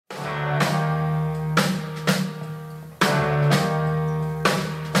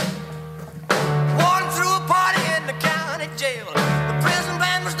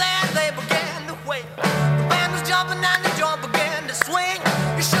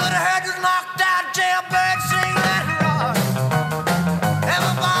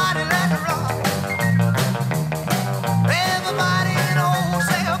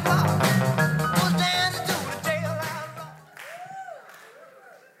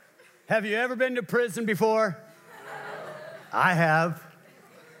Have you ever been to prison before? I have.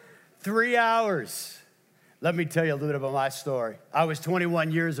 3 hours. Let me tell you a little bit about my story. I was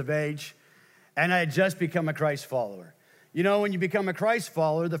 21 years of age, and I had just become a Christ follower. You know, when you become a Christ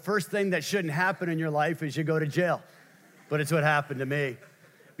follower, the first thing that shouldn't happen in your life is you go to jail. But it's what happened to me.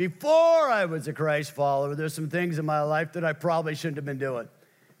 Before I was a Christ follower, there's some things in my life that I probably shouldn't have been doing.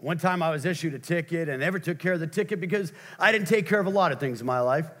 One time I was issued a ticket and never took care of the ticket because I didn't take care of a lot of things in my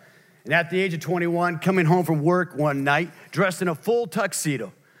life. And at the age of 21, coming home from work one night, dressed in a full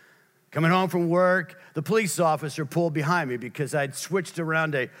tuxedo, coming home from work, the police officer pulled behind me because I'd switched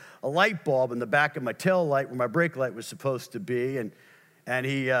around a light bulb in the back of my tail light where my brake light was supposed to be. And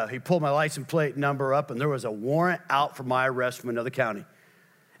he pulled my license plate number up, and there was a warrant out for my arrest from another county.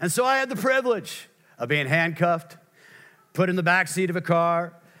 And so I had the privilege of being handcuffed, put in the back seat of a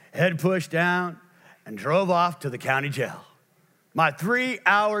car, head pushed down, and drove off to the county jail. My 3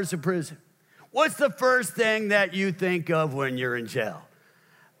 hours of prison. What's the first thing that you think of when you're in jail?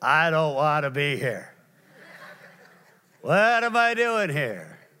 I don't want to be here. What am I doing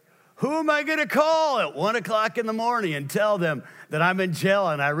here? Who am I going to call at 1 o'clock in the morning and tell them that I'm in jail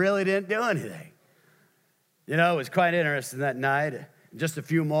and I really didn't do anything? You know, it was quite interesting that night. In just a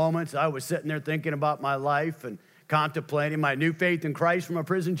few moments, I was sitting there thinking about my life and contemplating my new faith in Christ from a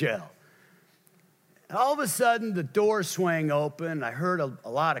prison jail. And all of a sudden, the door swang open. I heard a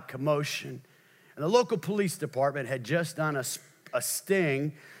lot of commotion. And the local police department had just done a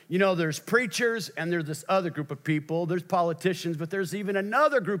sting. You know, there's preachers and there's this other group of people. There's politicians, but there's even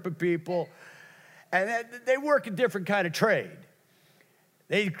another group of people. And they work a different kind of trade.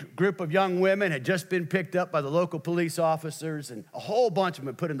 A group of young women had just been picked up by the local police officers, and a whole bunch of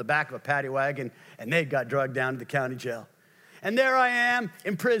them put in the back of a paddy wagon, and they got dragged down to the county jail. And there I am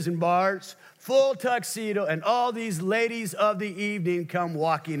in prison bars, full tuxedo, and all these ladies of the evening come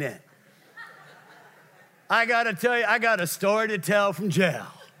walking in. I got to tell you, I got a story to tell from jail.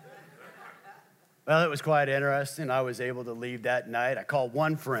 Well, it was quite interesting. I was able to leave that night. I called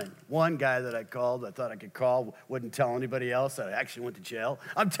one friend, one guy that I called, I thought I could call, wouldn't tell anybody else that I actually went to jail.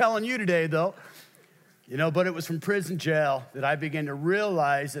 I'm telling you today, though. You know, but it was from prison jail that I began to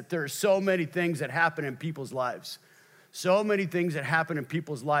realize that there are so many things that happen in people's lives. So many things that happen in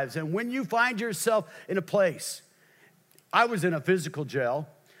people's lives. And when you find yourself in a place, I was in a physical jail.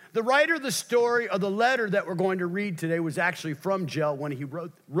 The writer of the story of the letter that we're going to read today was actually from jail when he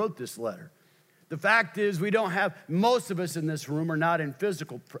wrote this letter. The fact is, we don't have, most of us in this room are not in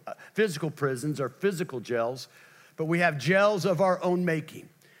physical prisons or physical jails, but we have jails of our own making,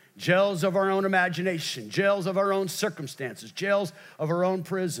 jails of our own imagination, jails of our own circumstances, jails of our own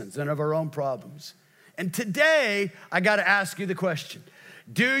prisons and of our own problems. And today, I got to ask you the question,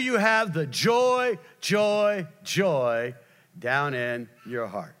 do you have the joy down in your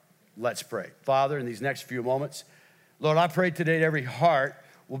heart? Let's pray. Father, in these next few moments, Lord, I pray today that every heart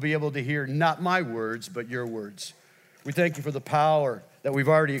will be able to hear not my words, but your words. We thank you for the power that we've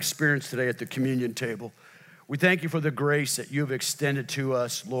already experienced today at the communion table. We thank you for the grace that you've extended to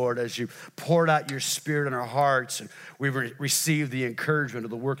us, Lord, as you poured out your Spirit in our hearts, and we've received the encouragement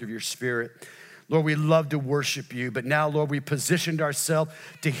of the work of your Spirit. Lord, we love to worship you, but now, Lord, we positioned ourselves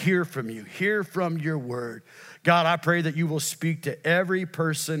to hear from you, hear from your word. God, I pray that you will speak to every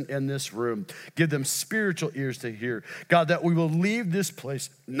person in this room. Give them spiritual ears to hear. God, that we will leave this place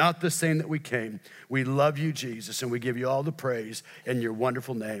not the same that we came. We love you, Jesus, and we give you all the praise in your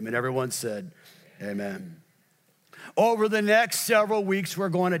wonderful name. And everyone said, amen. Over the next several weeks, we're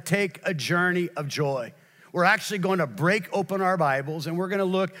going to take a journey of joy. We're actually going to break open our Bibles, and we're going to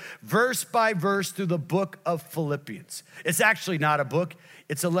look verse by verse through the book of Philippians. It's actually not a book,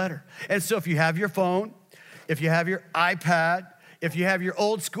 it's a letter. And so if you have your phone, if you have your iPad, if you have your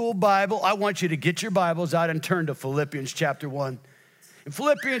old school Bible, I want you to get your Bibles out and turn to Philippians chapter 1. In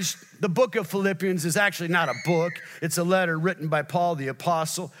Philippians, the book of Philippians is actually not a book. It's a letter written by Paul the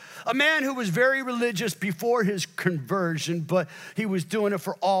apostle, a man who was very religious before his conversion, but he was doing it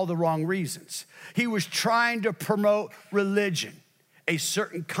for all the wrong reasons. He was trying to promote religion, a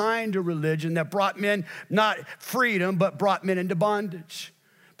certain kind of religion that brought men not freedom, but brought men into bondage.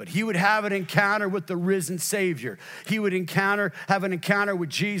 But he would have an encounter with the risen Savior. He would have an encounter with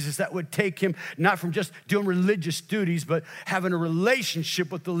Jesus that would take him not from just doing religious duties, but having a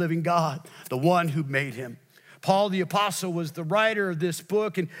relationship with the living God, the one who made him. Paul the apostle was the writer of this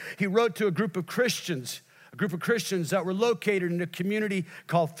book, and he wrote to a group of Christians that were located in a community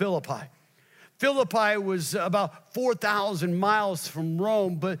called Philippi. Philippi was about 4,000 miles from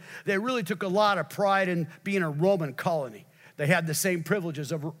Rome, but they really took a lot of pride in being a Roman colony. They had the same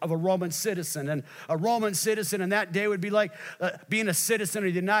privileges of a Roman citizen. And a Roman citizen in that day would be like being a citizen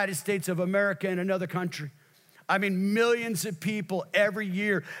of the United States of America in another country. I mean, millions of people every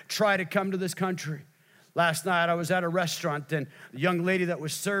year try to come to this country. Last night, I was at a restaurant, and the young lady that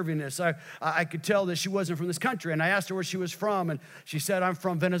was serving us, I could tell that she wasn't from this country. And I asked her where she was from, and she said, I'm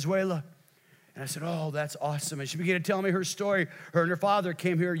from Venezuela. And I said, oh, that's awesome. And she began to tell me her story. Her and her father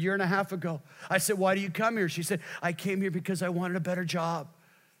came here a year and a half ago. I said, why do you come here? She said, I came here because I wanted a better job.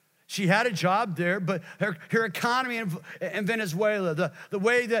 She had a job there, but her economy in Venezuela, the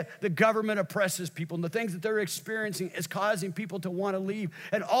way that the government oppresses people and the things that they're experiencing is causing people to want to leave.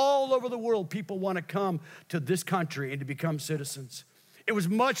 And all over the world, people want to come to this country and to become citizens. It was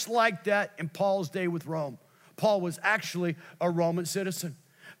much like that in Paul's day with Rome. Paul was actually a Roman citizen.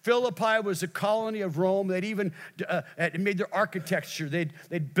 Philippi was a colony of Rome. They'd even made their architecture.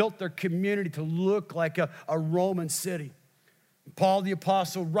 They'd built their community to look like a Roman city. Paul the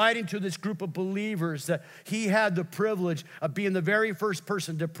apostle, writing to this group of believers that he had the privilege of being the very first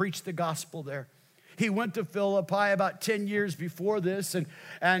person to preach the gospel there. He went to Philippi about 10 years before this,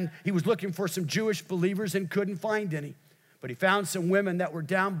 and he was looking for some Jewish believers and couldn't find any. But he found some women that were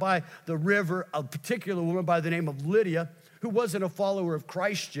down by the river, a particular woman by the name of Lydia, who wasn't a follower of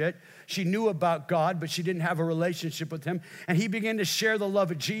Christ yet. She knew about God, but she didn't have a relationship with him. And he began to share the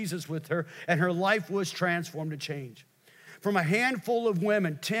love of Jesus with her, and her life was transformed and changed. From a handful of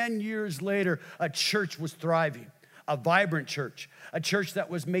women, 10 years later, a church was thriving, a vibrant church, a church that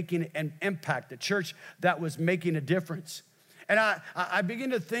was making an impact, a church that was making a difference. And I begin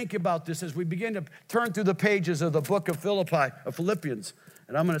to think about this as we begin to turn through the pages of the book of Philippians.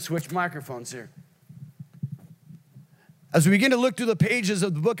 And I'm going to switch microphones here. As we begin to look through the pages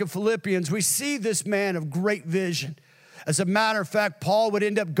of the book of Philippians, we see this man of great vision. As a matter of fact, Paul would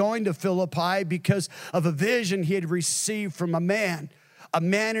end up going to Philippi because of a vision he had received from a man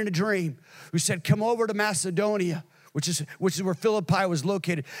in a dream, who said, come over to Macedonia, which is where Philippi was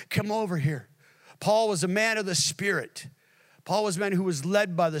located. Come over here. Paul was a man of the Spirit. Paul was a man who was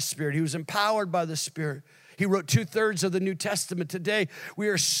led by the Spirit. He was empowered by the Spirit. He wrote 2/3 of the New Testament. Today, we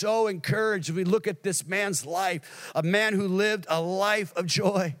are so encouraged as we look at this man's life, a man who lived a life of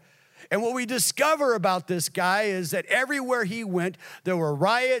joy. And what we discover about this guy is that everywhere he went, there were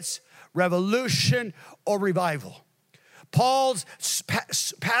riots, revolution, or revival. Paul's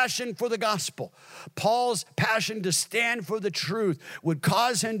passion for the gospel, Paul's passion to stand for the truth would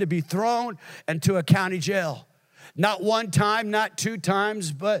cause him to be thrown into a county jail. Not one time, not 2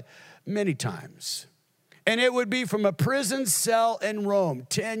 times, but many times. And it would be from a prison cell in Rome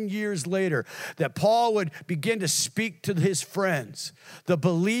 10 years later that Paul would begin to speak to his friends, the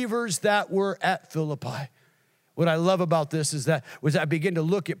believers that were at Philippi. What I love about this is that as I begin to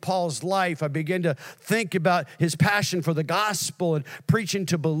look at Paul's life, I begin to think about his passion for the gospel and preaching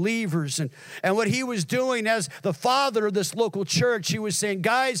to believers. And what he was doing as the father of this local church, he was saying,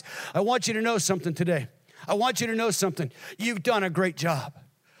 guys, I want you to know something today. I want you to know something. You've done a great job.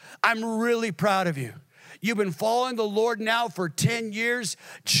 I'm really proud of you. You've been following the Lord now for 10 years.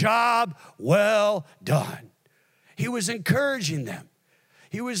 Job well done. He was encouraging them.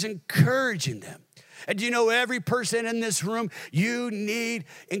 He was encouraging them. And do you know, every person in this room, you need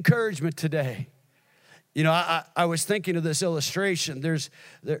encouragement today. You know, I was thinking of this illustration. There's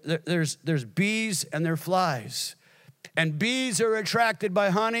bees and there are flies. And bees are attracted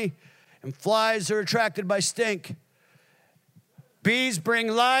by honey, and flies are attracted by stink. Bees bring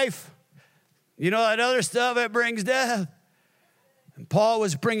life. You know, that other stuff, it brings death. And Paul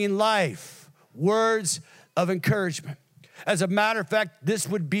was bringing life, words of encouragement. As a matter of fact, this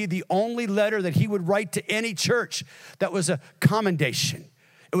would be the only letter that he would write to any church that was a commendation.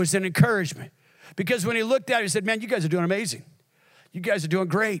 It was an encouragement. Because when he looked at it, he said, man, you guys are doing amazing. You guys are doing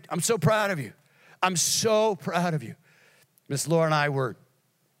great. I'm so proud of you. I'm so proud of you. Miss Laura and I were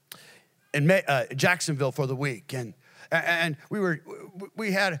in Jacksonville for the week, and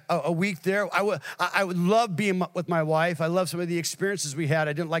we had a week there. I would love being with my wife. I love some of the experiences we had.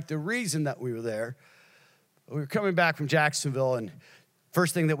 I didn't like the reason that we were there. We were coming back from Jacksonville, and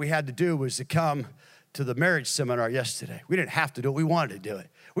first thing that we had to do was to come to the marriage seminar yesterday. We didn't have to do it. We wanted to do it.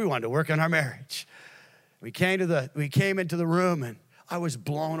 We wanted to work on our marriage. We came into the room, and I was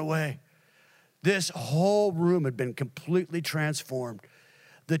blown away. This whole room had been completely transformed.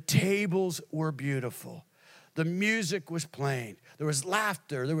 The tables were beautiful. The music was playing. There was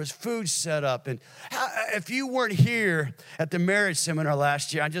laughter. There was food set up. And if you weren't here at the marriage seminar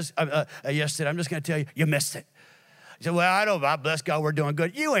last year, yesterday, I'm just going to tell you, you missed it. You said, well, I don't know, bless God, we're doing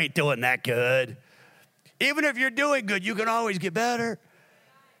good. You ain't doing that good. Even if you're doing good, you can always get better.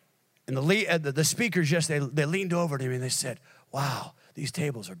 And the speakers yesterday, they leaned over to me and they said, wow, these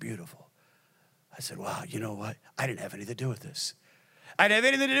tables are beautiful. I said, wow, you know what? I didn't have anything to do with this. I didn't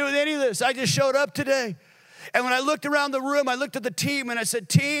have anything to do with any of this. I just showed up today. And when I looked around the room, I looked at the team and I said,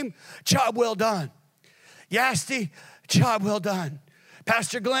 team, job well done. Yasti, job well done.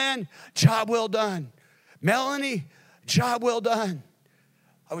 Pastor Glenn, job well done. Melanie, job well done.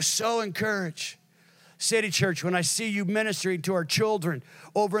 I was so encouraged. City Church, when I see you ministering to our children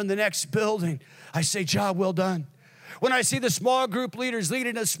over in the next building, I say, job well done. When I see the small group leaders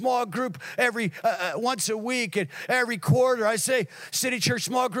leading a small group every once a week and every quarter, I say, City Church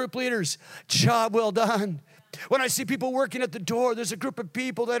small group leaders, job well done. When I see people working at the door, there's a group of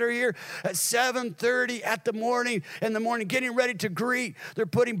people that are here at 7:30 in the morning, getting ready to greet. They're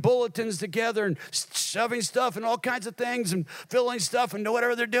putting bulletins together and shoving stuff and all kinds of things and filling stuff and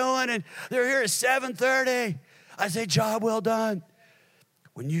whatever they're doing. And they're here at 7:30. I say, job well done.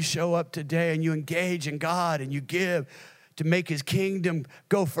 When you show up today and you engage in God and you give to make his kingdom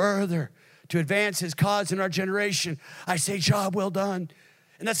go further, to advance his cause in our generation, I say, job well done.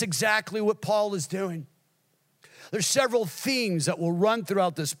 And that's exactly what Paul is doing. There's several themes that will run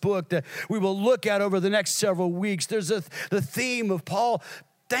throughout this book that we will look at over the next several weeks. There's the theme of Paul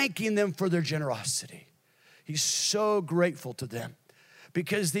thanking them for their generosity. He's so grateful to them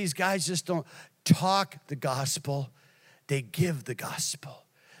because these guys just don't talk the gospel, they give the gospel.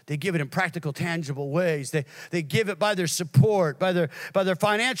 They give it in practical, tangible ways. They give it by their support, by their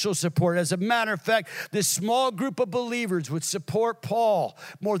financial support. As a matter of fact, this small group of believers would support Paul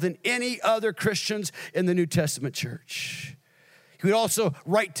more than any other Christians in the New Testament church. He would also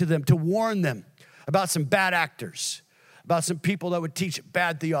write to them to warn them about some bad actors, about some people that would teach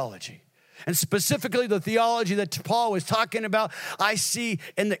bad theology. And specifically the theology that Paul was talking about, I see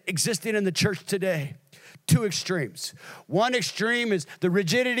existing in the church today. Two extremes. One extreme is the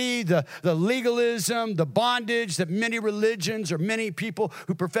rigidity, the legalism, the bondage that many religions or many people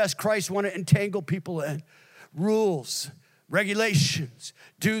who profess Christ want to entangle people in. Rules, regulations,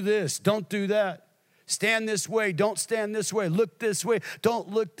 do this, don't do that. Stand this way, don't stand this way. Look this way, don't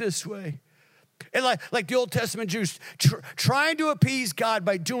look this way. And like the Old Testament Jews, trying to appease God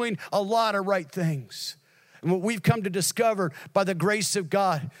by doing a lot of right things. And what we've come to discover by the grace of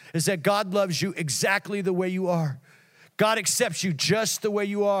God is that God loves you exactly the way you are. God accepts you just the way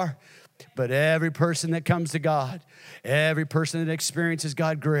you are. But every person that comes to God, every person that experiences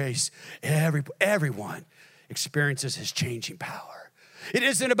God's grace, everyone experiences his changing power. It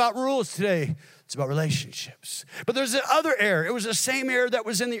isn't about rules today. It's about relationships. But there's the other error. It was the same error that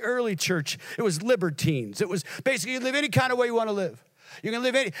was in the early church. It was libertines. It was basically you live any kind of way you want to live. You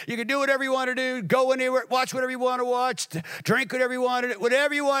can do whatever you want to do, go anywhere, watch whatever you want to watch, drink whatever you want to do,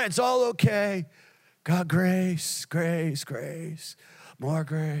 whatever you want, it's all okay. God, grace, grace, grace, more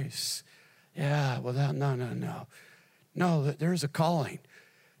grace. Yeah, well, no. No, there's a calling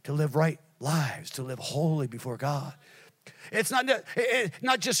to live right lives, to live holy before God. It's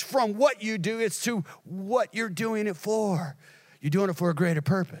not just from what you do, it's to what you're doing it for. You're doing it for a greater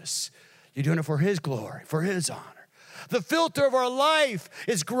purpose. You're doing it for his glory, for his honor. The filter of our life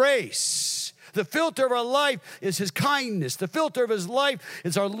is grace. The filter of our life is his kindness. The filter of his life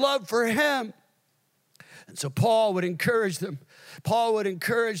is our love for him. And so Paul would encourage them. Paul would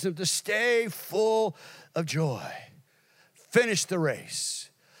encourage them to stay full of joy. Finish the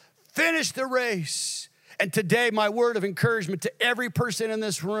race. Finish the race. And today, my word of encouragement to every person in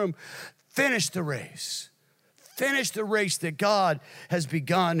this room, finish the race. Finish the race that God has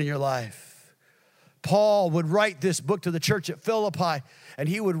begun in your life. Paul would write this book to the church at Philippi, and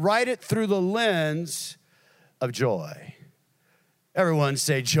he would write it through the lens of joy. Everyone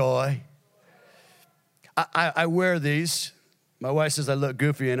say joy. I wear these. My wife says I look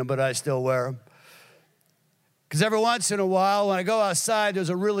goofy in them, but I still wear them. Because every once in a while, when I go outside, there's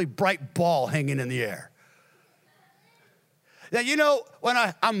a really bright ball hanging in the air. Now, you know, when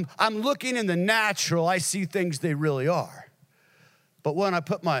I'm looking in the natural, I see things they really are. But when I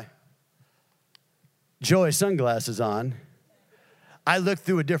put my joy sunglasses on, I look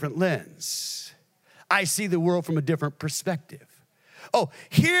through a different lens. I see the world from a different perspective. Oh,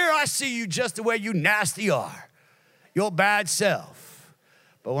 here I see you just the way you nasty are, your bad self.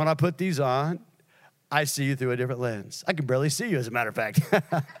 But when I put these on, I see you through a different lens. I can barely see you, as a matter of fact.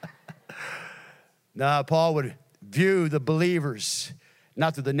 Now, Paul would view the believers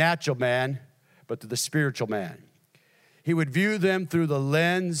not through the natural man, but through the spiritual man. He would view them through the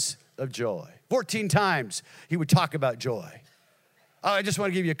lens of joy. 14 times he would talk about joy. I just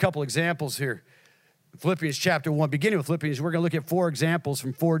want to give you a couple examples here. Philippians chapter 1, beginning with Philippians, we're going to look at 4 examples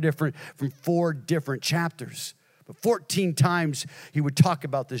from four different chapters. But 14 times he would talk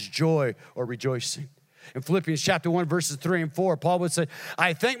about this joy or rejoicing. In Philippians chapter 1, verses 3 and 4, Paul would say,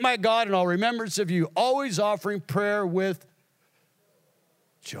 I thank my God in all remembrance of you, always offering prayer with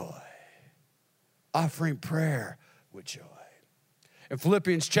joy. Offering prayer with joy. In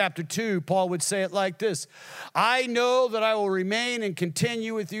Philippians chapter 2, Paul would say it like this, I know that I will remain and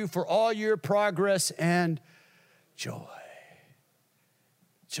continue with you for all your progress and joy.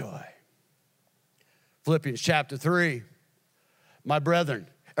 Joy. Philippians chapter 3, my brethren,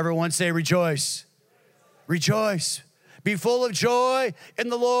 everyone say rejoice. Rejoice. Be full of joy in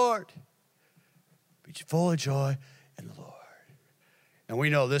the Lord. Be full of joy in the Lord. And we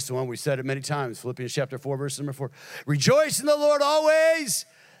know this one. We said it many times. Philippians chapter 4, verse number 4. Rejoice in the Lord always.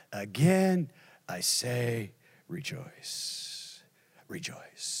 Again, I say rejoice.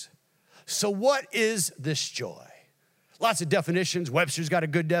 Rejoice. So what is this joy? Lots of definitions. Webster's got a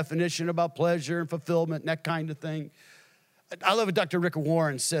good definition about pleasure and fulfillment and that kind of thing. I love what Dr. Rick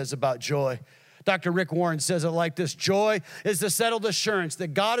Warren says about joy. Dr. Rick Warren says it like this. Joy is the settled assurance that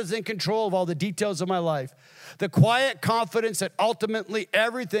God is in control of all the details of my life. The quiet confidence that ultimately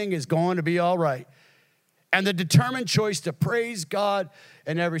everything is going to be all right. And the determined choice to praise God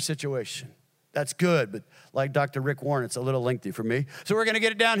in every situation. That's good, but like Dr. Rick Warren, it's a little lengthy for me. So we're going to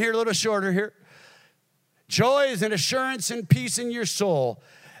get it down here a little shorter here. Joy is an assurance and peace in your soul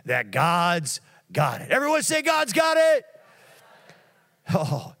that God's got it. Everyone say God's got it.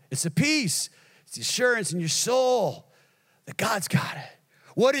 Oh, it's a peace. It's the assurance in your soul that God's got it.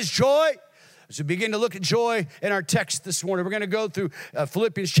 What is joy? As we begin to look at joy in our text this morning, we're going to go through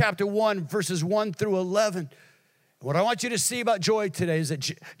Philippians chapter 1, verses 1 through 11. What I want you to see about joy today is that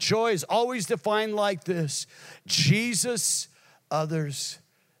joy is always defined like this. Jesus, others,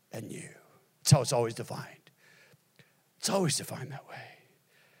 and you. That's how it's always defined. It's always defined that way.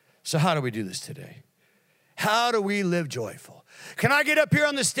 So how do we do this today? How do we live joyful? Can I get up here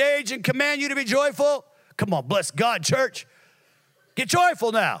on the stage and command you to be joyful? Come on, bless God, church. Get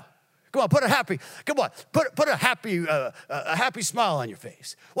joyful now. Come on, put a happy smile on your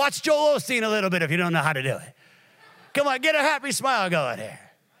face. Watch Joel Osteen a little bit if you don't know how to do it. Come on, get a happy smile going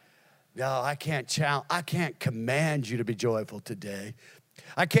here. No, I can't command you to be joyful today.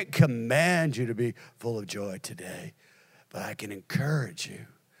 I can't command you to be full of joy today, but I can encourage you.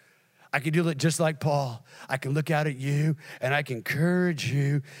 I can do it just like Paul. I can look out at you and I can encourage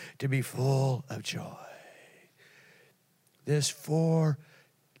you to be full of joy. There's 4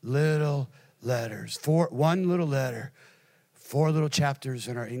 little letters, one little letter, 4 little chapters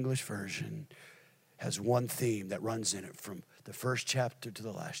in our English version has one theme that runs in it from the first chapter to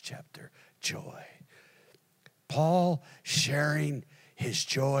the last chapter, joy. Paul sharing his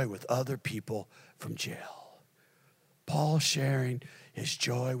joy with other people from jail. Paul sharing his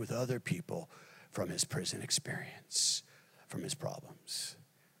joy with other people from his prison experience, from his problems.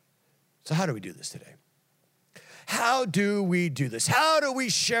 So how do we do this today? How do we do this? How do we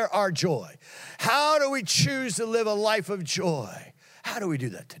share our joy? How do we choose to live a life of joy? How do we do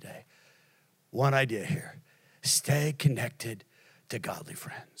that today? One idea here. Stay connected to godly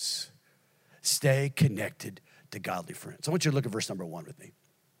friends. Stay connected to godly friends. I want you to look at verse number 1 with me.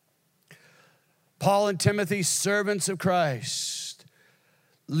 Paul and Timothy, servants of Christ,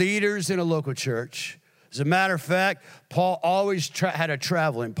 leaders in a local church. As a matter of fact, Paul always had a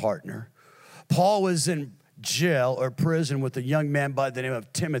traveling partner. Paul was in jail or prison with a young man by the name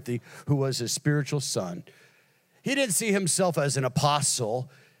of Timothy, who was his spiritual son. He didn't see himself as an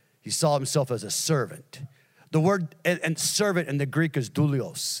apostle. He saw himself as a servant. The word and servant in the Greek is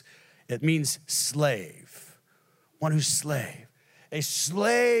doulos. It means slave, one who's slave, a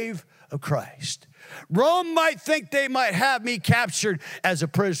slave of Christ. Rome might think they might have me captured as a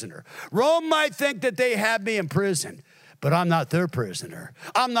prisoner. Rome might think that they have me in prison, but I'm not their prisoner.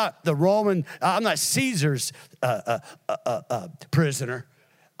 I'm not Caesar's prisoner.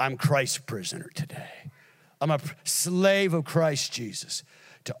 I'm Christ's prisoner today. I'm a slave of Christ Jesus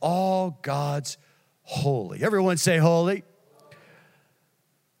to all God's holy. Everyone say holy.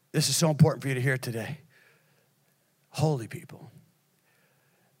 This is so important for you to hear today. Holy people.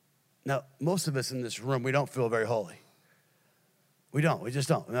 Now, most of us in this room, we don't feel very holy. We don't. We just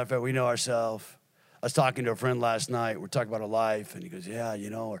don't. Matter of fact, we know ourselves. I was talking to a friend last night. We're talking about our life, and he goes, yeah,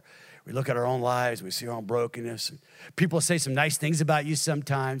 or we look at our own lives, we see our own brokenness. And people say some nice things about you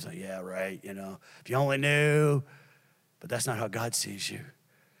sometimes. Like, yeah, right, if you only knew. But that's not how God sees you.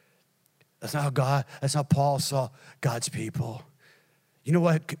 That's not Paul saw God's people. You know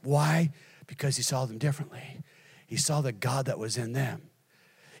what? Why? Because he saw them differently. He saw the God that was in them.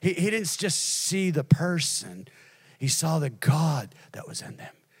 He didn't just see the person. He saw the God that was in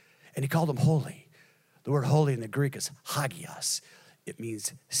them. And he called them holy. The word holy in the Greek is hagios. It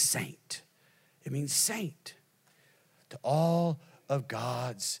means saint. It means saint. To all of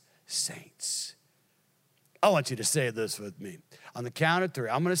God's saints. I want you to say this with me. On the count of three,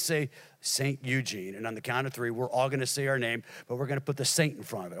 I'm going to say St. Eugene. And on the count of three, we're all going to say our name, but we're going to put the saint in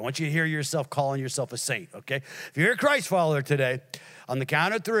front of it. I want you to hear yourself calling yourself a saint, okay? If you're a Christ follower today, on the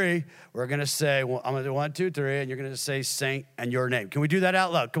count of three, we're going to say, well, I'm going to do 1, 2, 3, and you're going to say saint and your name. Can we do that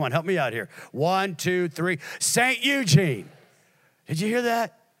out loud? Come on, help me out here. 1, 2, 3. St. Eugene. Did you hear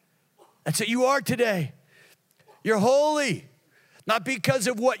that? That's what you are today. You're holy. Not because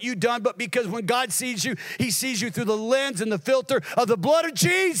of what you've done, but because when God sees you, he sees you through the lens and the filter of the blood of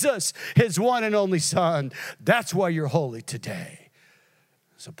Jesus, his one and only Son. That's why you're holy today.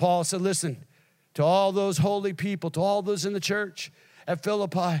 So Paul said, listen, to all those holy people, to all those in the church at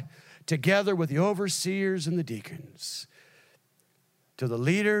Philippi, together with the overseers and the deacons, to the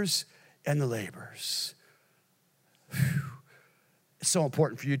leaders and the laborers. Whew. It's so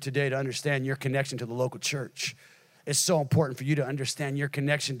important for you today to understand your connection to the local church. It's so important for you to understand your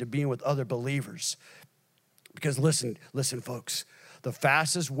connection to being with other believers. Because listen, folks, the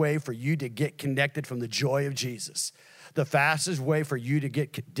fastest way for you to get connected from the joy of Jesus, the fastest way for you to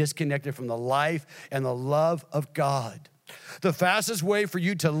get disconnected from the life and the love of God, the fastest way for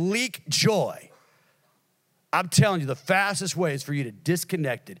you to leak joy, I'm telling you, the fastest way is for you to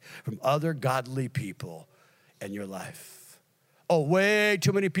disconnect it from other godly people in your life. Oh, way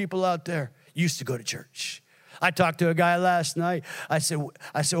too many people out there used to go to church. I talked to a guy last night. I said,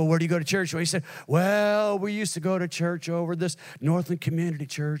 well, where do you go to church? Well, he said, well, we used to go to church over this Northland Community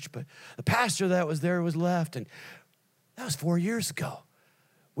Church, but the pastor that was there was left, and that was 4 years ago.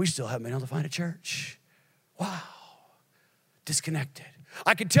 We still haven't been able to find a church. Wow, disconnected.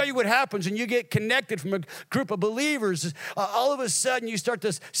 I can tell you what happens when you get connected from a group of believers. All of a sudden, you start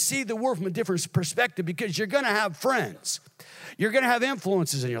to see the world from a different perspective because you're going to have friends. You're going to have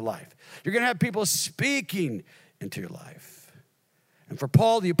influences in your life. You're going to have people speaking into your life. And for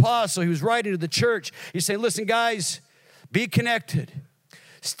Paul the apostle, he was writing to the church. He's saying, listen, guys, be connected.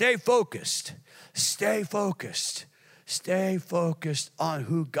 Stay focused. Stay focused. Stay focused on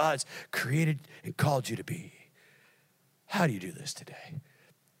who God's created and called you to be. How do you do this today?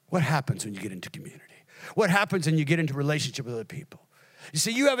 What happens when you get into community? What happens when you get into relationship with other people? You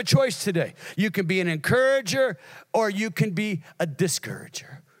see, you have a choice today. You can be an encourager or you can be a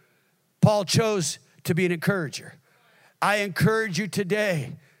discourager. Paul chose to be an encourager. I encourage you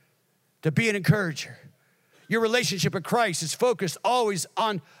today to be an encourager. Your relationship with Christ is focused always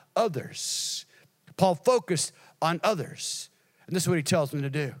on others. Paul focused on others. And this is what he tells them to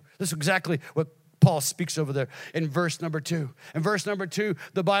do. This is exactly what Paul speaks over there in verse number 2. In verse number 2,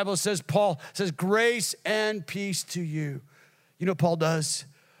 the Bible says, Paul says, grace and peace to you. You know what Paul does?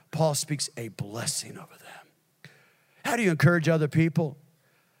 Paul speaks a blessing over them. How do you encourage other people?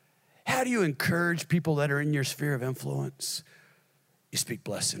 How do you encourage people that are in your sphere of influence? You speak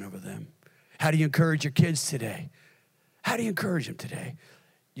blessing over them. How do you encourage your kids today? How do you encourage them today?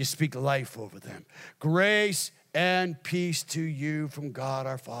 You speak life over them. Grace and peace to you from God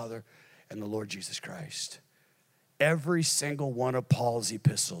our Father and the Lord Jesus Christ. Every single one of Paul's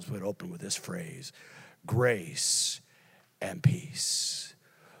epistles would open with this phrase, grace and peace.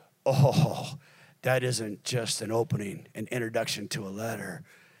 Oh, that isn't just an opening, an introduction to a letter.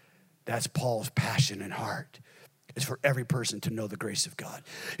 That's Paul's passion and heart. It's for every person to know the grace of God.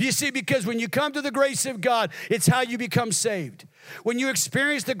 You see, because when you come to the grace of God, it's how you become saved. When you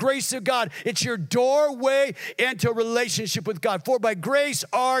experience the grace of God, it's your doorway into a relationship with God. For by grace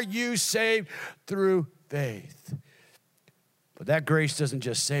are you saved through faith. But that grace doesn't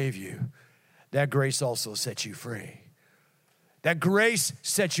just save you. That grace also sets you free. That grace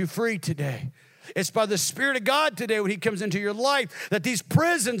sets you free today. It's by the Spirit of God today when he comes into your life that these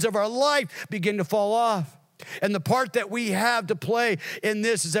prisons of our life begin to fall off. And the part that we have to play in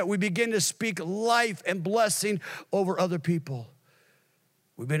this is that we begin to speak life and blessing over other people.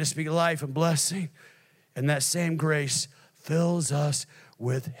 We begin to speak life and blessing, and that same grace fills us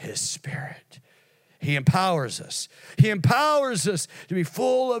with his Spirit. He empowers us. He empowers us to be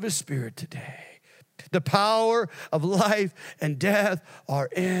full of his Spirit today. The power of life and death are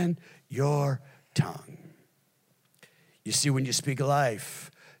in your tongue. You see, when you speak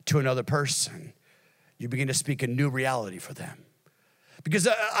life to another person, you begin to speak a new reality for them. Because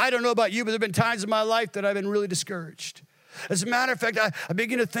I don't know about you, but there have been times in my life that I've been really discouraged. As a matter of fact, I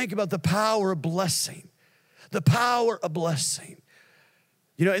begin to think about the power of blessing. The power of blessing.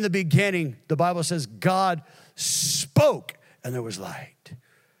 You know, in the beginning, the Bible says God spoke and there was light.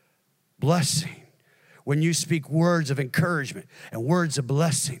 Blessing. When you speak words of encouragement and words of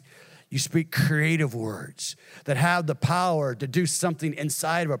blessing, You speak creative words that have the power to do something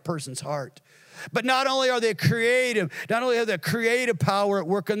inside of a person's heart. But not only are they creative, not only have they creative power at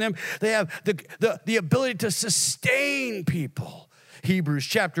work on them, they have the ability to sustain people. Hebrews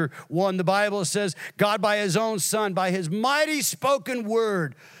chapter 1, the Bible says, God by his own Son, by his mighty spoken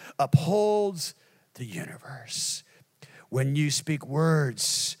word, upholds the universe. When you speak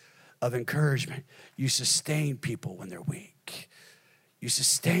words of encouragement, you sustain people when they're weak. You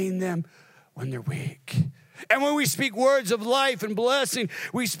sustain them when they're weak. And when we speak words of life and blessing,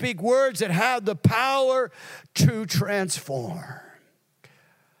 we speak words that have the power to transform.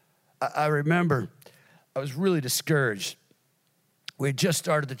 I remember I was really discouraged. We had just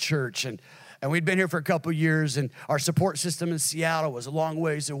started the church, and we'd been here for a couple of years, and our support system in Seattle was a long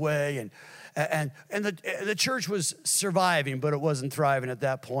ways away, and the church was surviving, but it wasn't thriving at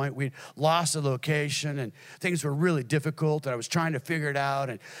that point. We'd lost a location, and things were really difficult, and I was trying to figure it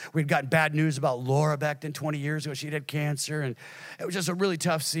out, and we'd gotten bad news about Laura back then 20 years ago. She'd had cancer, and it was just a really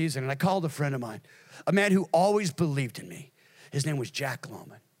tough season, and I called a friend of mine, a man who always believed in me. His name was Jack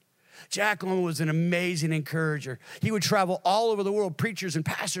Lohman. Jack Lohman was an amazing encourager. He would travel all over the world. Preachers and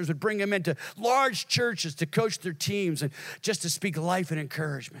pastors would bring him into large churches to coach their teams and just to speak life and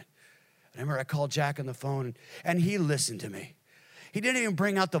encouragement. I remember I called Jack on the phone, and he listened to me. He didn't even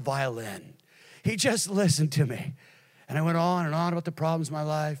bring out the violin. He just listened to me. And I went on and on about the problems of my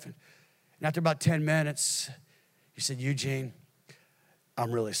life. And after about 10 minutes, he said, Eugene,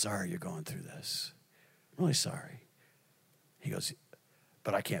 I'm really sorry you're going through this. I'm really sorry. He goes,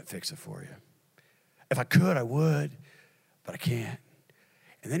 but I can't fix it for you. If I could, I would, but I can't.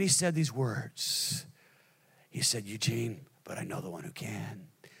 And then he said these words. He said, Eugene, but I know the one who can.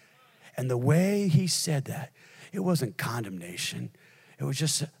 And the way he said that, it wasn't condemnation. It was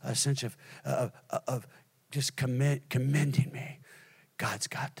just a sense of just commending me. God's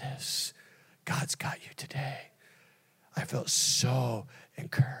got this. God's got you today. I felt so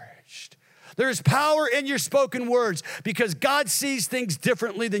encouraged. There is power in your spoken words because God sees things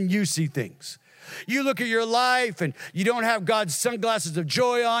differently than you see things. You look at your life and you don't have God's sunglasses of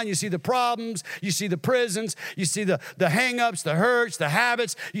joy on. You see the problems. You see the prisons. You see the hang-ups, the hurts, the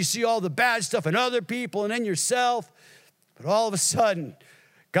habits. You see all the bad stuff in other people and in yourself. But all of a sudden,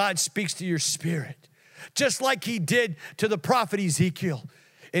 God speaks to your spirit, just like he did to the prophet Ezekiel.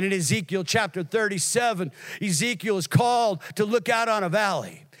 And in Ezekiel chapter 37, Ezekiel is called to look out on a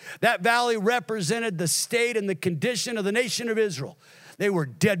valley. That valley represented the state and the condition of the nation of Israel. They were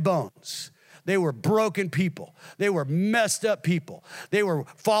dead bones. They were broken people. They were messed up people. They were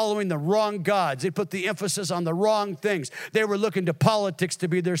following the wrong gods. They put the emphasis on the wrong things. They were looking to politics to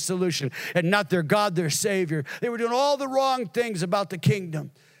be their solution and not their God, their Savior. They were doing all the wrong things about the kingdom.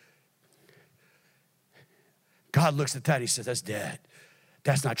 God looks at that and he says, that's dead.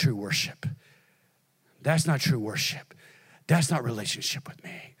 That's not true worship. That's not true worship. That's not relationship with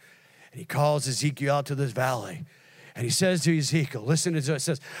me. And he calls Ezekiel out to this valley. And he says to Ezekiel, listen to this, it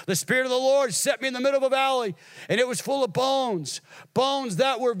says, the Spirit of the Lord set me in the middle of a valley, and it was full of bones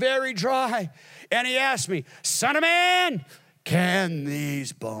that were very dry. And he asked me, Son of man, can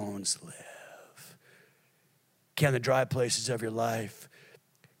these bones live? Can the dry places of your life,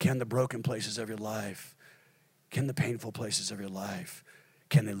 can the broken places of your life, can the painful places of your life,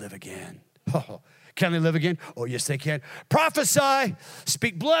 can they live again? Oh, can they live again? Oh, yes, they can. Prophesy,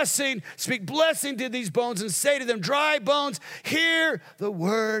 speak blessing to these bones and say to them, dry bones, hear the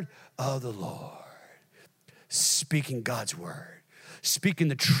word of the Lord. Speaking God's word, speaking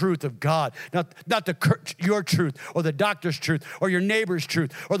the truth of God, not your truth or the doctor's truth or your neighbor's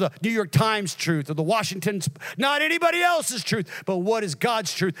truth or the New York Times truth or the Washington's, not anybody else's truth, but what is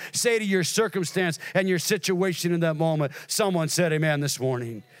God's truth? Say to your circumstance and your situation in that moment. Someone said amen this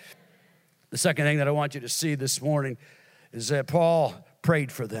morning. The second thing that I want you to see this morning is that Paul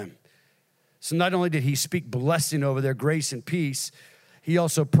prayed for them. So not only did he speak blessing over their grace and peace, he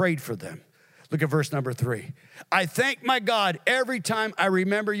also prayed for them. Look at verse number 3. I thank my God every time I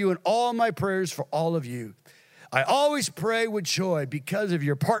remember you in all my prayers for all of you. I always pray with joy because of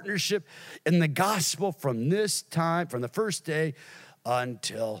your partnership in the gospel from the first day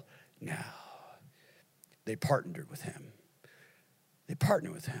until now. They partnered with him. They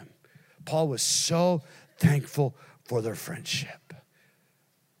partnered with him. Paul was so thankful for their friendship.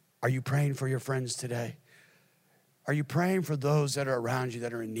 Are you praying for your friends today? Are you praying for those that are around you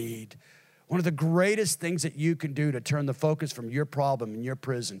that are in need? One of the greatest things that you can do to turn the focus from your problem and your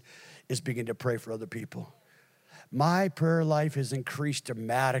prison is begin to pray for other people. My prayer life has increased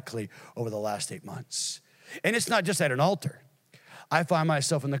dramatically over the last 8 months. And it's not just at an altar. I find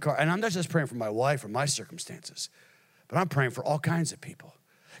myself in the car, and I'm not just praying for my wife or my circumstances, but I'm praying for all kinds of people.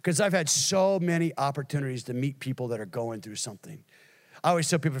 Because I've had so many opportunities to meet people that are going through something. I always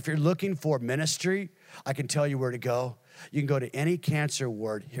tell people, if you're looking for ministry, I can tell you where to go. You can go to any cancer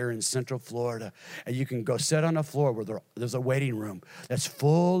ward here in Central Florida, and you can go sit on a floor where there's a waiting room that's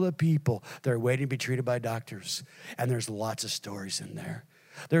full of people that are waiting to be treated by doctors. And there's lots of stories in there.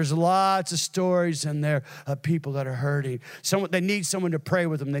 There's lots of stories in there of people that are hurting. They need someone to pray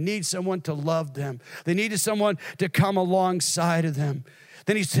with them. They need someone to love them. They need someone to come alongside of them.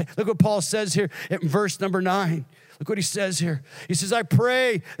 Then look what Paul says here in verse number 9. Look what he says here. He says, I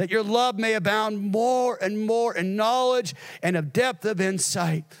pray that your love may abound more and more in knowledge and of depth of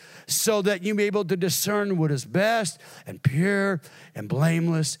insight, so that you may be able to discern what is best and pure and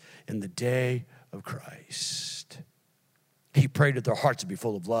blameless in the day of Christ. He prayed that their hearts would be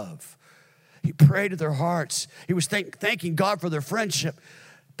full of love. He prayed that their hearts, he was thanking God for their friendship,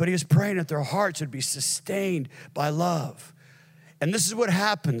 but he was praying that their hearts would be sustained by love. And this is what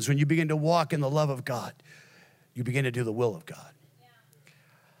happens when you begin to walk in the love of God. You begin to do the will of God. Yeah.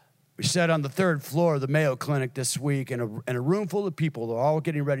 We sat on the 3rd floor of the Mayo Clinic this week in a room full of people. They're all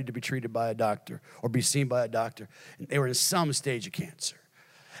getting ready to be treated by a doctor or be seen by a doctor. And they were in some stage of cancer.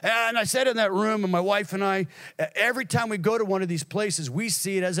 And I sat in that room, and my wife and I, every time we go to one of these places, we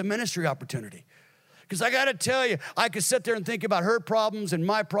see it as a ministry opportunity. Because I got to tell you, I could sit there and think about her problems and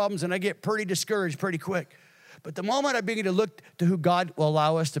my problems, and I get pretty discouraged pretty quick. But the moment I begin to look to who God will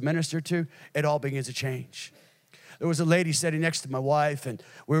allow us to minister to, it all begins to change. There was a lady sitting next to my wife, and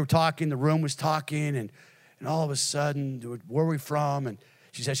we were talking, the room was talking, and all of a sudden, where are we from? And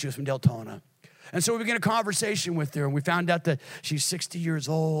she said she was from Deltona. And so we began a conversation with her, and we found out that she's 60 years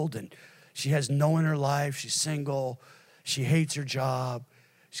old, and she has no one in her life. She's single. She hates her job.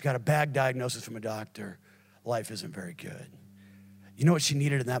 She's got a bad diagnosis from a doctor. Life isn't very good. You know what she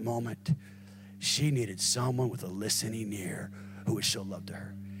needed in that moment? She needed someone with a listening ear who would show love to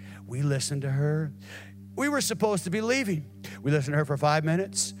her. We listened to her. We were supposed to be leaving. We listened to her for 5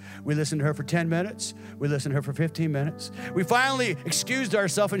 minutes. We listened to her for 10 minutes. We listened to her for 15 minutes. We finally excused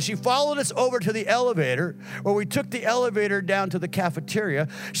ourselves, and she followed us over to the elevator, where we took the elevator down to the cafeteria.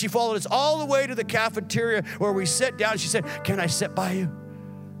 She followed us all the way to the cafeteria, where we sat down. She said, can I sit by you?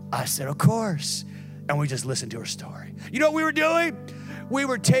 I said, of course. And we just listened to her story. You know what we were doing? We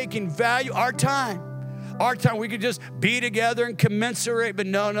were taking value, our time. Our time, we could just be together and commensurate, but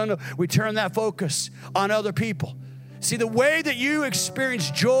no. We turn that focus on other people. See, the way that you experience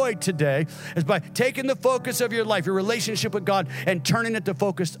joy today is by taking the focus of your life, your relationship with God, and turning it to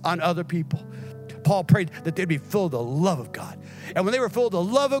focus on other people. Paul prayed that they'd be full of the love of God. And when they were full of the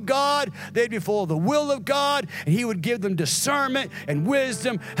love of God, they'd be full of the will of God, and he would give them discernment and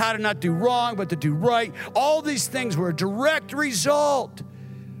wisdom, how to not do wrong, but to do right. All these things were a direct result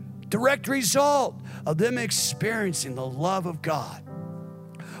of them experiencing the love of God.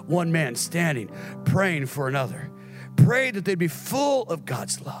 One man standing, praying for another, prayed that they'd be full of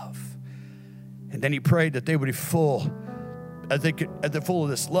God's love. And then he prayed that they would be full. As they're full of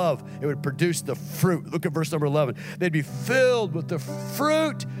this love, it would produce the fruit. Look at verse number 11. They'd be filled with the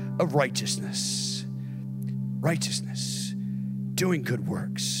fruit of righteousness. Righteousness. Doing good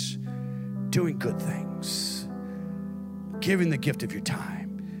works. Doing good things. Giving the gift of your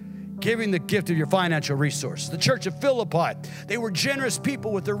time. Giving the gift of your financial resources. The church of Philippi, they were generous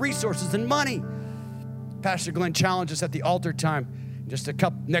people with their resources and money. Pastor Glenn challenged us at the altar time.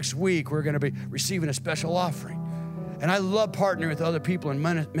 Next week, we're going to be receiving a special offering. And I love partnering with other people in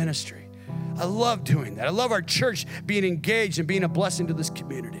ministry. I love doing that. I love our church being engaged and being a blessing to this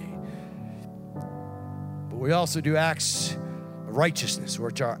community. But we also do acts of righteousness,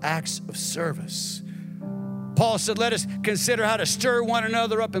 which are acts of service. Paul said, let us consider how to stir one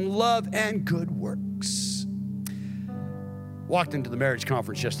another up in love and good works. Walked into the marriage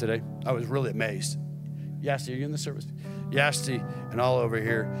conference yesterday. I was really amazed. Yasti, are you in the service? Yasti and all over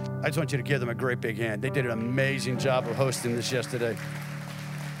here. I just want you to give them a great big hand. They did an amazing job of hosting this yesterday.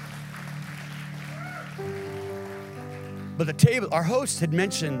 But the table, our host had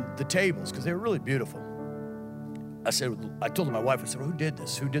mentioned the tables because they were really beautiful. I told my wife, I said, who did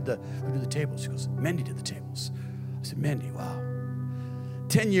this? Who did the tables? She goes, Mindy did the tables. I said, Mindy, wow.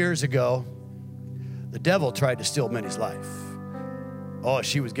 10 years ago, the devil tried to steal Mindy's life. Oh,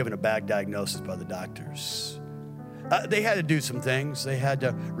 she was given a bad diagnosis by the doctors. They had to do some things. They had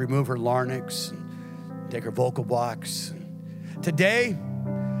to remove her larynx and take her vocal box. Today,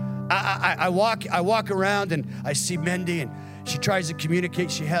 I walk around and I see Mindy, and she tries to communicate.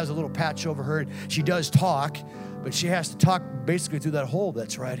 She has a little patch over her, and she does talk, but she has to talk basically through that hole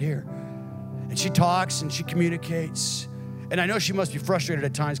that's right here. And she talks and she communicates. And I know she must be frustrated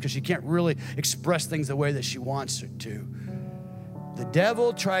at times because she can't really express things the way that she wants her to. The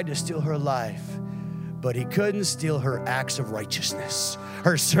devil tried to steal her life, but he couldn't steal her acts of righteousness,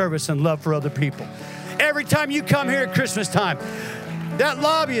 her service and love for other people. Every time you come here at Christmas time, that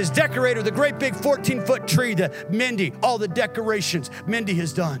lobby is decorated with a great big 14-foot tree that Mindy, all the decorations Mindy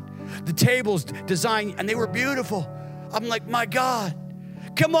has done. The tables designed, and they were beautiful. I'm like, my God.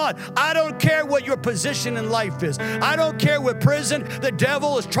 Come on, I don't care what your position in life is. I don't care what prison the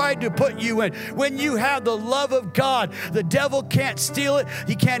devil has tried to put you in. When you have the love of God, the devil can't steal it.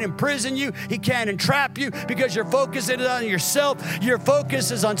 He can't imprison you. He can't entrap you because your focus is on yourself. Your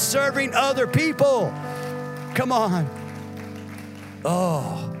focus is on serving other people. Come on.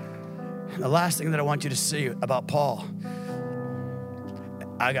 Oh, and the last thing that I want you to see about Paul,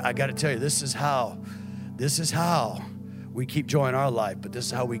 I got to tell you, this is how we keep joy in our life, but this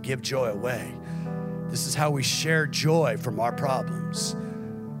is how we give joy away. This is how we share joy from our problems.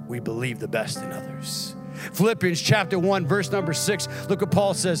 We believe the best in others. Philippians chapter 1, verse number 6, look what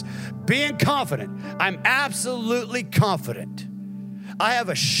Paul says. Being confident, I'm absolutely confident. I have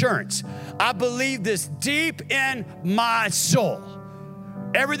assurance. I believe this deep in my soul.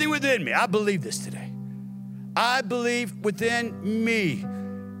 Everything within me, I believe this today. I believe within me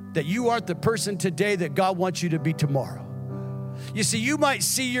that you aren't the person today that God wants you to be tomorrow. You see, you might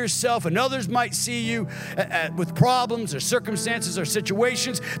see yourself and others might see you with problems or circumstances or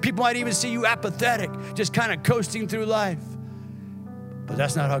situations. People might even see you apathetic, just kind of coasting through life. But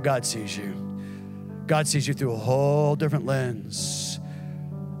that's not how God sees you. God sees you through a whole different lens.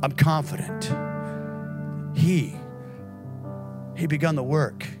 I'm confident. He begun the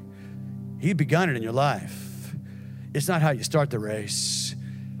work. He begun it in your life. It's not how you start the race.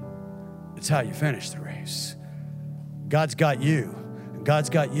 It's how you finish the race. God's got you, and God's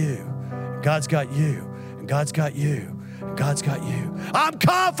got you, and God's got you, and God's got you, and God's got you. I'm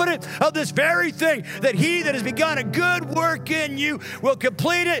confident of this very thing, that he that has begun a good work in you will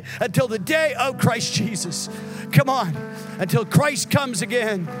complete it until the day of Christ Jesus. Come on, until Christ comes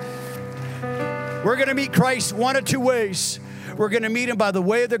again. We're going to meet Christ one of two ways. We're going to meet him by the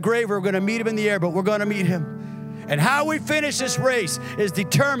way of the grave, or we're going to meet him in the air, but we're going to meet him. And how we finish this race is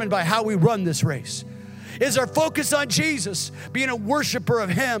determined by how we run this race. Is our focus on Jesus, being a worshiper of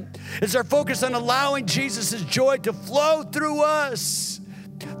him? Is our focus on allowing Jesus' joy to flow through us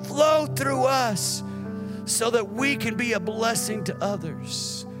so that we can be a blessing to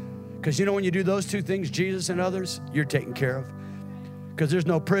others? Because you know, when you do those two things, Jesus and others, you're taken care of. Because there's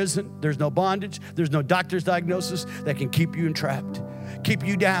no prison, there's no bondage, there's no doctor's diagnosis that can keep you entrapped, keep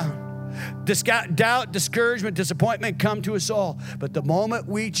you down. Doubt, discouragement, disappointment come to us all. But the moment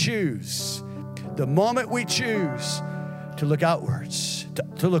we choose to look outwards,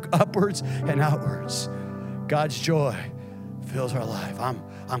 to look upwards and outwards, God's joy fills our life.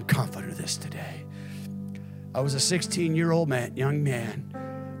 I'm confident of this today. I was a 16-year-old young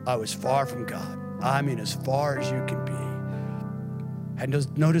man. I was far from God. I mean, as far as you can be. Had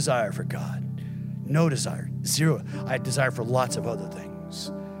no desire for God. No desire. Zero. I had desire for lots of other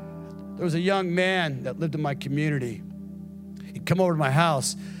things. There was a young man that lived in my community. He'd come over to my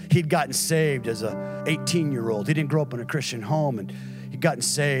house. He'd gotten saved as a 18-year-old. He didn't grow up in a Christian home, and he'd gotten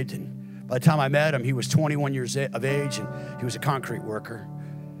saved. And by the time I met him, he was 21 years of age, and he was a concrete worker.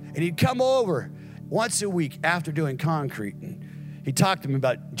 And he'd come over once a week after doing concrete, and he'd talk to me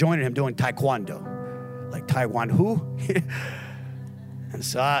about joining him doing taekwondo. Like taekwondo? And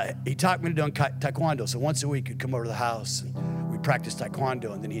so he talked me to doing taekwondo. So once a week, he'd come over to the house, and we'd practice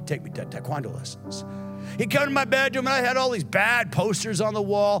taekwondo, and then he'd take me to taekwondo lessons. He'd come to my bedroom, and I had all these bad posters on the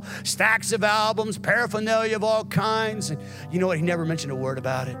wall, stacks of albums, paraphernalia of all kinds. And you know what? He never mentioned a word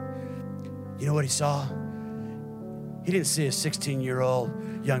about it. You know what he saw? He didn't see a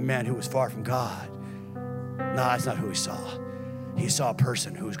 16-year-old young man who was far from God. No, that's not who he saw. He saw a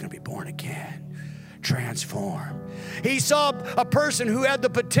person who was going to be born again, transformed. He saw a person who had the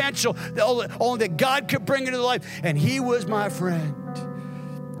potential that only that God could bring into life, and he was my friend.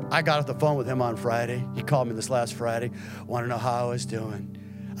 I got off the phone with him on Friday. He called me this last Friday, wanted to know how I was doing.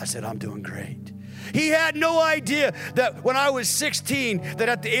 I said, I'm doing great. He had no idea that when I was 16, that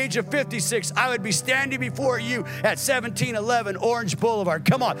at the age of 56, I would be standing before you at 1711 Orange Boulevard.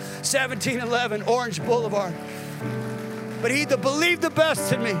 Come on, 1711 Orange Boulevard. But he believed the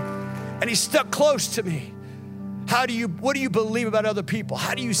best in me, and he stuck close to me. What do you believe about other people?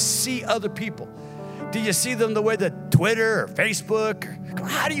 How do you see other people? Do you see them the way that Twitter or Facebook?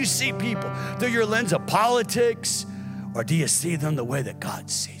 How do you see people? Through your lens of politics? Or do you see them the way that God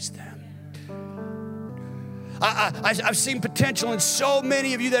sees them? I've seen potential in so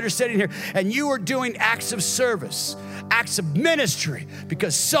many of you that are sitting here, and you are doing acts of service, acts of ministry,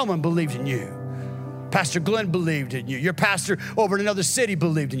 because someone believes in you. Pastor Glenn believed in you. Your pastor over in another city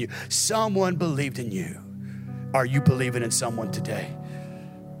believed in you. Someone believed in you. Are you believing in someone today?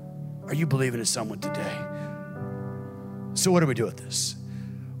 Are you believing in someone today? So what do we do with this?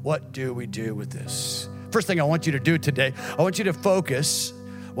 What do we do with this? First thing I want you to do today, I want you to focus.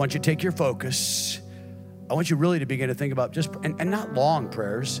 I want you to take your focus. I want you really to begin to think about just, and not long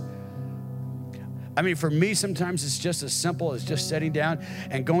prayers. I mean, for me, sometimes it's just as simple as just sitting down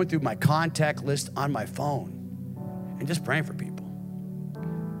and going through my contact list on my phone and just praying for people.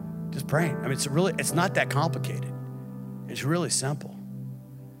 Just praying. I mean, it's not that complicated. It's really simple.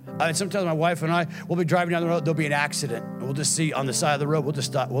 Sometimes my wife and I, we'll be driving down the road, there'll be an accident, and we'll just see on the side of the road, we'll just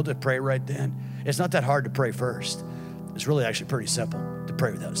stop, we'll just pray right then. It's not that hard to pray first. It's really actually pretty simple to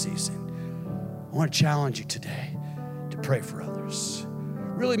pray without ceasing. I want to challenge you today to pray for others.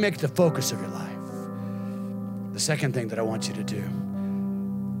 Really make it the focus of your life. The second thing that I want you to do,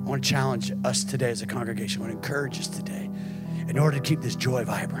 I want to challenge us today as a congregation, I want to encourage us today, in order to keep this joy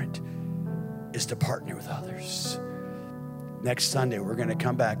vibrant, is to partner with others. Next Sunday, we're going to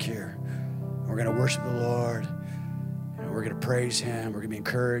come back here. We're going to worship the Lord. And we're going to praise him. We're going to be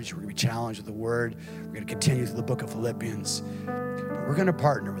encouraged. We're going to be challenged with the word. We're going to continue through the book of Philippians. But we're going to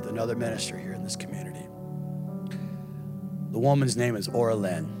partner with another ministry here in this community. The woman's name is Ora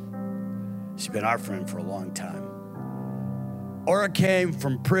Lynn. She's been our friend for a long time. Ora came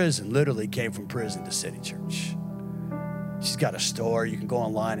from prison, literally came from prison to City Church. She's got a store. You can go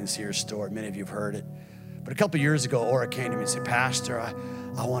online and see her store. Many of you have heard it. But a couple of years ago, Ora came to me and said, Pastor,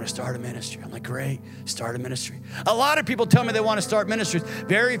 I want to start a ministry. I'm like, great, start a ministry. A lot of people tell me they want to start ministries.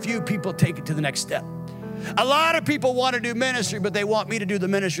 Very few people take it to the next step. A lot of people want to do ministry, but they want me to do the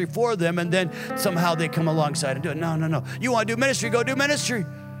ministry for them, and then somehow they come alongside and do it. No. You want to do ministry, go do ministry.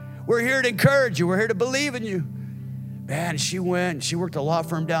 We're here to encourage you. We're here to believe in you. Man, she went and she worked at a law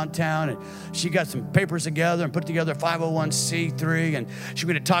firm downtown, and she got some papers together and put together a 501c3, and she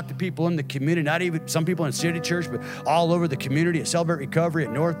went to talk to people in the community, not even some people in City Church, but all over the community, at Celebrate Recovery,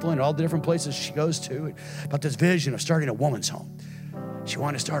 at Northland, all the different places she goes to, about this vision of starting a woman's home. She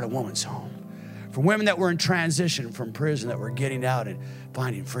wanted to start a woman's home for women that were in transition from prison, that were getting out and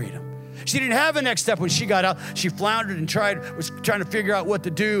finding freedom. She didn't have a next step when she got out. She floundered and was trying to figure out what to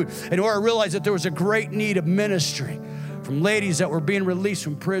do. And Ora realized that there was a great need of ministry from ladies that were being released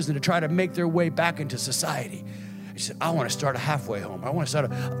from prison to try to make their way back into society. She said, I want to start a halfway home. I want to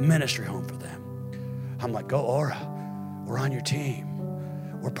start a ministry home for them. I'm like, go, Ora. We're on your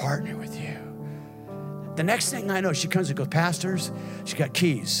team. We're partnering with you. The next thing I know, she comes and goes, Pastors, she got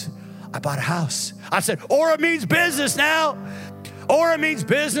keys. I bought a house. I said, Ora means business now. Ora means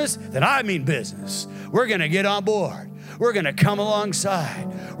business, then I mean business. We're going to get on board. We're going to come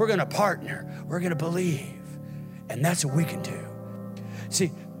alongside. We're going to partner. We're going to believe. And that's what we can do. See,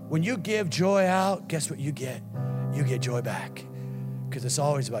 when you give joy out, guess what you get? You get joy back. Because it's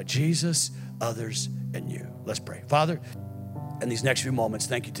always about Jesus, others, and you. Let's pray. Father, in these next few moments,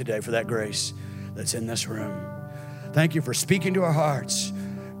 thank you today for that grace that's in this room. Thank you for speaking to our hearts.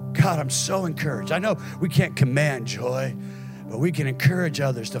 God, I'm so encouraged. I know we can't command joy, but we can encourage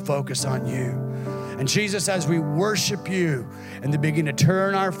others to focus on you. And Jesus, as we worship you and to begin to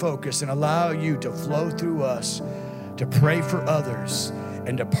turn our focus and allow you to flow through us, to pray for others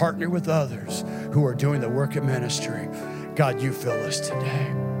and to partner with others who are doing the work of ministry, God, you fill us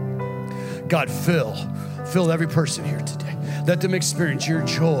today. God, fill every person here today. Let them experience your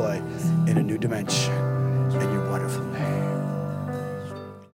joy in a new dimension.